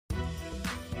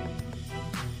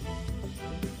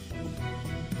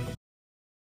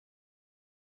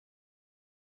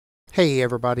Hey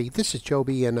everybody, this is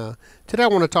Joby, and today I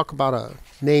want to talk about a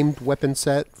named weapon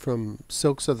set from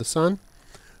Silks of the Sun.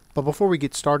 But before we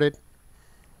get started,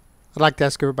 I'd like to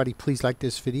ask everybody, please like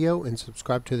this video and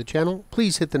subscribe to the channel.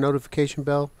 Please hit the notification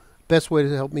bell. Best way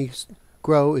to help me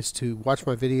grow is to watch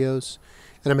my videos,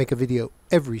 and I make a video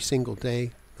every single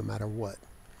day, no matter what.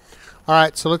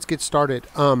 Alright, so let's get started.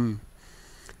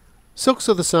 Silks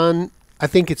of the Sun, I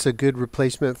think it's a good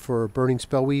replacement for Burning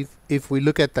Spellweave. If we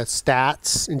look at the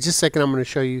stats, in just a second I'm going to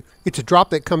show you. It's a drop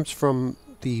that comes from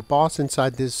the boss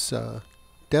inside this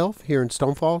delve here in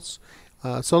Stonefalls.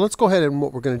 So let's go ahead, and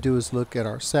what we're going to do is look at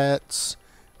our sets.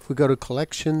 If we go to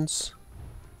Collections,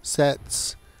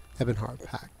 Sets, Ebonheart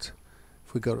Pact.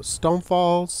 If we go to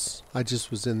Stonefalls, I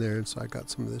just was in there and so I got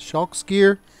some of the Shulk's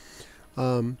gear.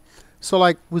 So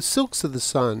like with Silks of the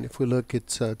Sun, if we look,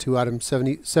 it's 2 items,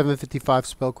 755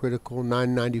 spell critical,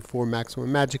 994 maximum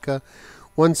magicka,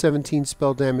 117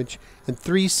 spell damage, and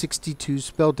 362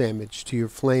 spell damage to your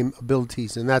flame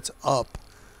abilities, and that's up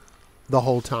the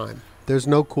whole time. There's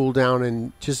no cooldown,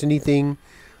 and just anything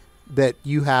that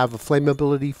you have a flame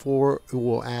ability for, it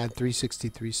will add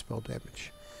 363 spell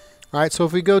damage. Alright, so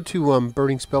if we go to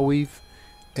Burning Spellweave,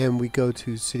 and we go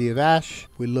to City of Ash,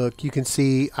 we look, you can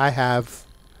see I have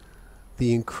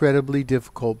the incredibly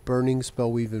difficult Burning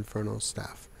Spellweave Inferno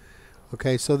Staff.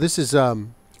 Okay, so this is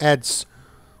adds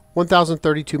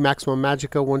 1032 maximum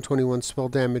magicka, 121 spell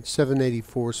damage,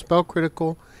 784 spell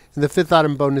critical, and the 5th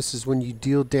item bonus is when you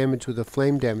deal damage with a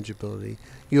flame damage ability,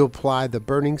 you apply the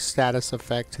burning status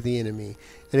effect to the enemy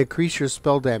and increase your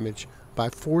spell damage by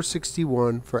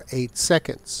 461 for 8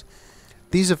 seconds.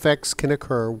 These effects can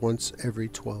occur once every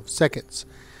 12 seconds.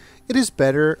 It is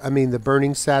better, I mean, the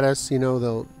burning status, you know,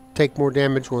 they'll take more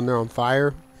damage when they're on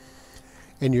fire,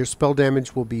 and your spell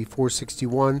damage will be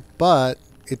 461, but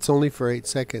it's only for 8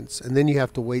 seconds, and then you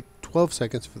have to wait 12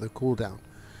 seconds for the cooldown.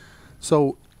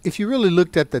 So if you really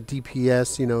looked at the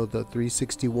DPS, you know, the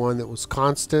 361 that was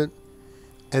constant,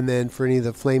 and then for any of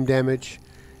the flame damage,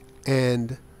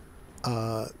 and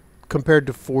compared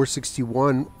to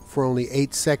 461 for only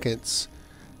 8 seconds,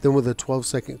 then with a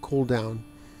 12-second cooldown,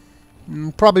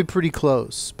 probably pretty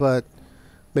close, but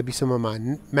maybe some of my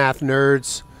math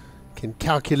nerds can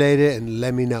calculate it and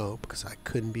let me know, because I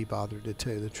couldn't be bothered, to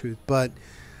tell you the truth. But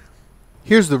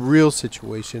here's the real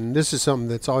situation. This is something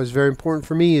that's always very important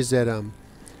for me, is that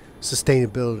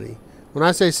sustainability. When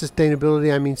I say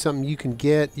sustainability, I mean something you can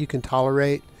get, you can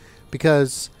tolerate,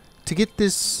 because to get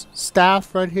this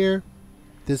staff right here,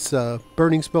 this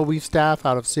Burning Spellweave staff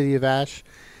out of City of Ash,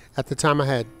 at the time I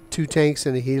had 2 tanks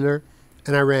and a healer,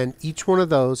 and I ran each one of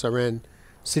those. I ran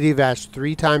City of Ash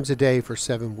 3 times a day for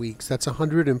 7 weeks. That's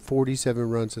 147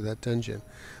 runs of that dungeon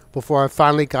before I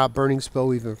finally got Burning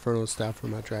Spellweave Inferno Staff for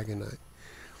my Dragon Knight.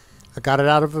 I got it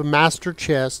out of a master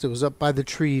chest. It was up by the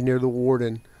tree near the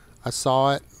warden. I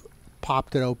saw it,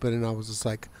 popped it open, and I was just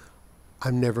like,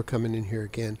 I'm never coming in here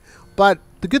again. But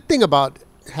the good thing about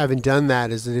having done that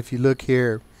is that if you look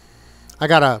here, I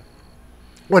got a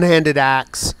one-handed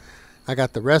axe. I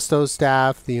got the Resto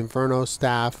Staff, the Inferno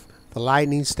Staff, the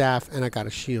lightning staff, and I got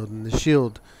a shield. And the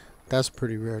shield, that's a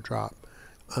pretty rare drop.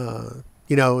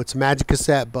 You know, it's a magicka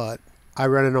set, but I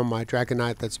run it on my Dragon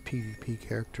Knight. That's a PvP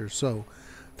character, so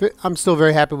I'm still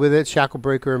very happy with it. Shackle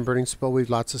Breaker and Burning Spellweave,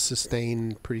 lots of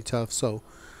sustain, pretty tough, so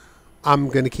I'm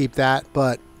going to keep that.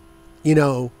 But, you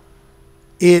know,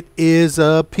 it is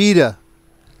a PETA,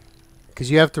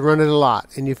 because you have to run it a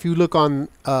lot. And if you look on,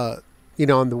 you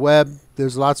know, on the web,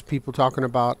 there's lots of people talking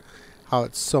about how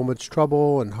it's so much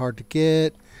trouble and hard to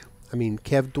get. I mean,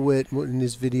 Kev DeWitt in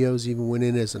his videos even went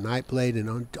in as a Nightblade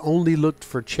and only looked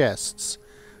for chests,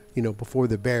 you know, before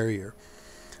the barrier.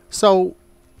 So,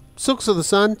 Silks of the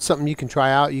Sun, something you can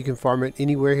try out. You can farm it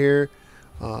anywhere here.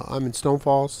 I'm in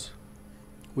Stonefalls,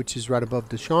 which is right above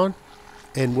Deshawn,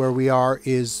 and where we are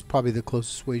is probably the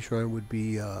closest way shrine would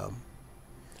be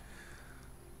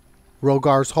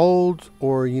Rogar's Hold,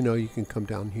 or, you know, you can come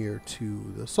down here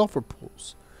to the Sulphur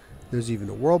Pools. There's even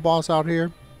a world boss out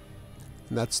here,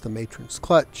 and that's the Matron's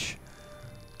Clutch.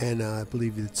 And I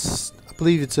believe it's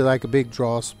like a big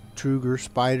Draugr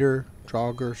spider.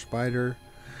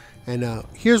 And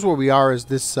here's where we are, is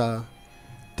this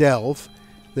delve.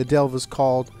 The delve is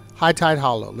called High Tide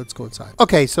Hollow. Let's go inside.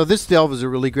 Okay, so this delve is a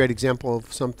really great example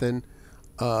of something.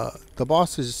 The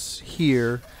boss is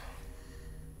here,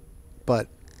 but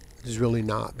it's really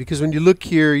not, because when you look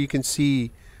here, you can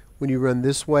see when you run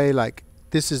this way, like,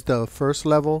 this is the first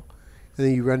level, and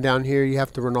then you run down here, you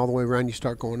have to run all the way around, you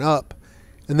start going up,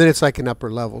 and then it's like an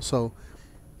upper level. So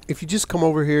if you just come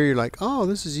over here, you're like, oh,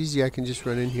 this is easy, I can just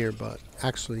run in here, but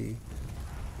actually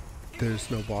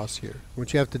there's no boss here.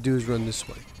 What you have to do is run this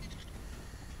way.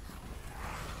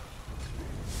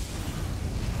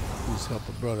 Please help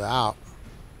a brother out.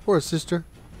 Or a sister.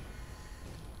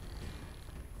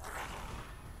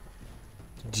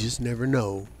 You just never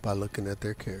know by looking at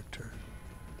their character.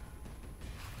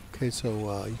 Okay,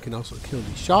 so you can also kill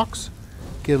these sharks.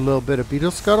 Get a little bit of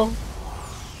beetle scuttle.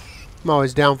 I'm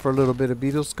always down for a little bit of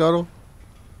beetle scuttle.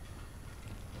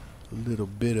 A little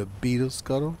bit of beetle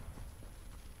scuttle.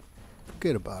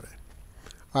 Forget about it.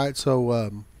 Alright,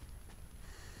 so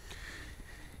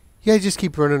yeah, just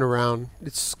keep running around.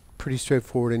 It's pretty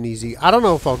straightforward and easy. I don't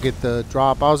know if I'll get the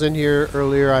drop. I was in here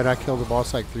earlier. I killed the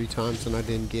boss like 3 times and I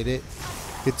didn't get it.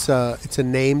 It's a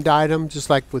named item, just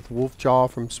like with Wolfjaw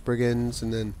from Spriggans,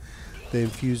 and then the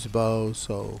infused bow.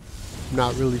 So I'm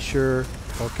not really sure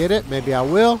if I'll get it. Maybe I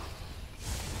will.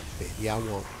 Maybe I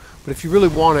won't. But if you really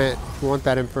want it, if you want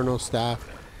that Inferno staff,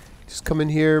 just come in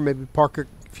here. Maybe park it.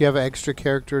 If you have an extra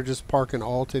character, just park an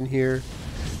alt in here,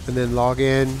 and then log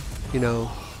in. You know,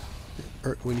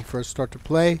 when you first start to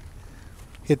play,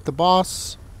 hit the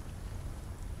boss.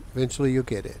 Eventually, you'll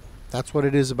get it. That's what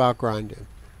it is about grinding.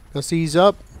 Now see, he's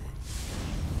up.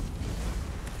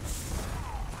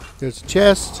 There's a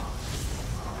chest.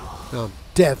 Now I'm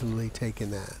definitely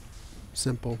taking that.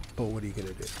 Simple, but what are you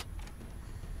gonna do?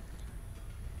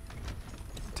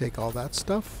 Take all that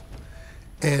stuff,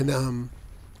 and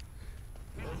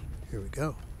here we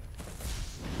go.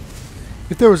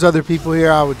 If there was other people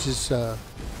here, I would just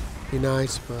be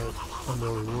nice, but I'm the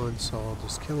only one, so I'll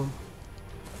just kill him.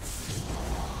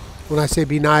 When I say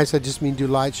be nice, I just mean do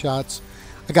light shots.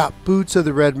 I got Boots of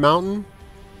the Red Mountain.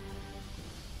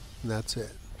 And that's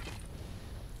it.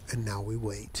 And now we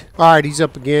wait. Alright, he's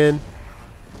up again.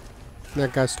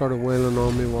 That guy started wailing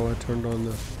on me while I turned on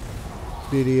the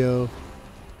video.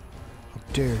 How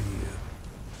dare you.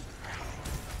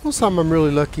 Most of the time I'm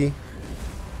really lucky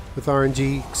with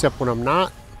RNG, except when I'm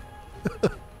not.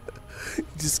 You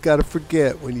just gotta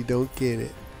forget when you don't get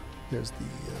it. There's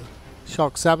the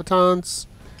Shark Sabatons.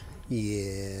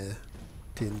 Yeah,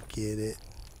 didn't get it.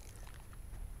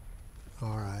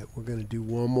 Alright, we're going to do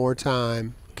one more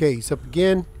time. Okay, he's up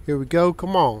again. Here we go.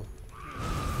 Come on.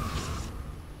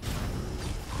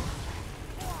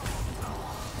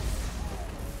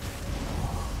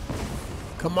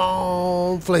 Come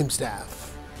on, Flame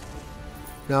Staff.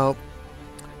 No.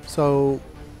 So,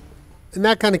 in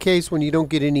that kind of case, when you don't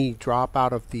get any drop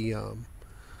out of the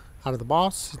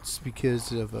boss, it's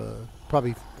because of a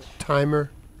probably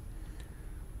timer.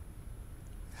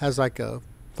 Has like a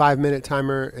 5-minute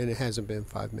timer, and it hasn't been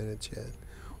 5 minutes yet.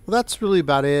 Well, that's really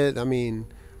about it. I mean,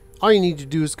 all you need to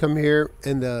do is come here,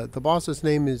 and the boss's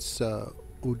name is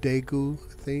Odegu,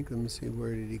 I think. Let me see,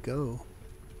 where did he go?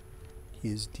 He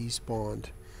is despawned.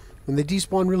 When they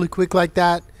despawn really quick like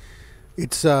that,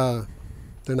 it's they're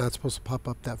not supposed to pop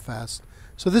up that fast.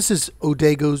 So this is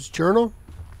Odegu's journal.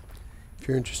 If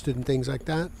you're interested in things like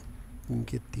that, you can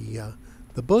get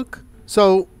the book.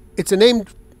 So it's a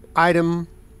named item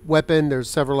weapon. There's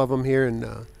several of them here in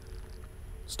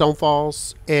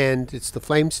Stonefalls, and it's the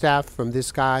Flame Staff from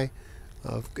this guy.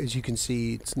 As you can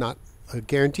see, it's not a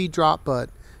guaranteed drop, but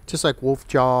just like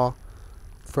Wolfjaw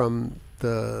from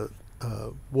the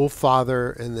Wolf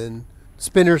Father, and then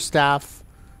Spinner Staff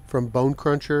from Bone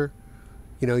Cruncher.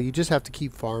 You know, you just have to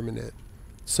keep farming it.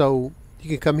 So you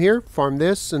can come here, farm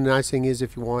this, and the nice thing is,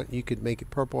 if you want, you could make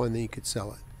it purple, and then you could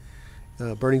sell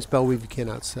it. Burning Spellweave you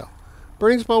cannot sell.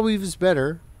 Burning Spellweave is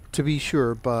better, to be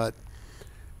sure, but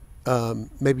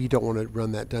maybe you don't want to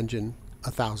run that dungeon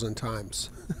 1,000 times.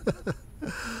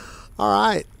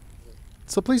 Alright,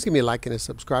 so please give me a like and a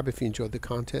subscribe if you enjoyed the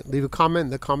content. Leave a comment in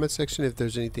the comment section if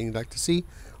there's anything you'd like to see,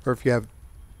 or if you have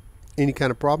any kind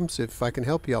of problems. If I can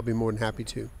help you, I'll be more than happy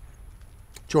to.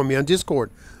 Join me on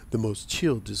Discord, the most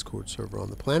chill Discord server on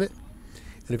the planet.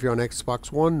 And if you're on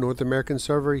Xbox One North American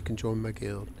server, you can join my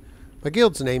guild. My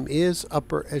guild's name is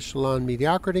Upper Echelon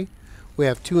Mediocrity. We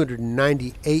have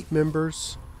 298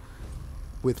 members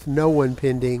with no one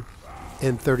pending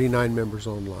and 39 members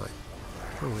online.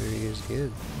 Oh, there he is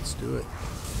again. Let's do it.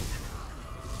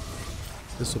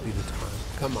 This will be the time.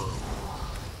 Come on.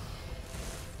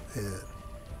 Yeah.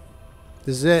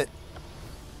 This is it.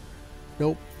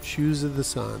 Nope. Shoes of the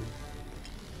Sun.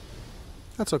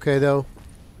 That's okay, though.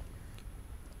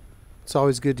 It's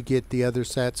always good to get the other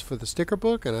sets for the sticker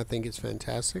book, and I think it's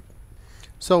fantastic.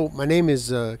 So, my name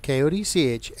is Chaotey,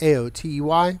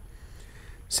 C-H-A-O-T-E-Y.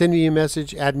 Send me a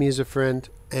message, add me as a friend,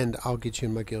 and I'll get you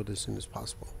in my guild as soon as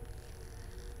possible.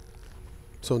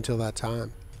 So until that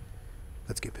time,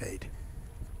 let's get paid.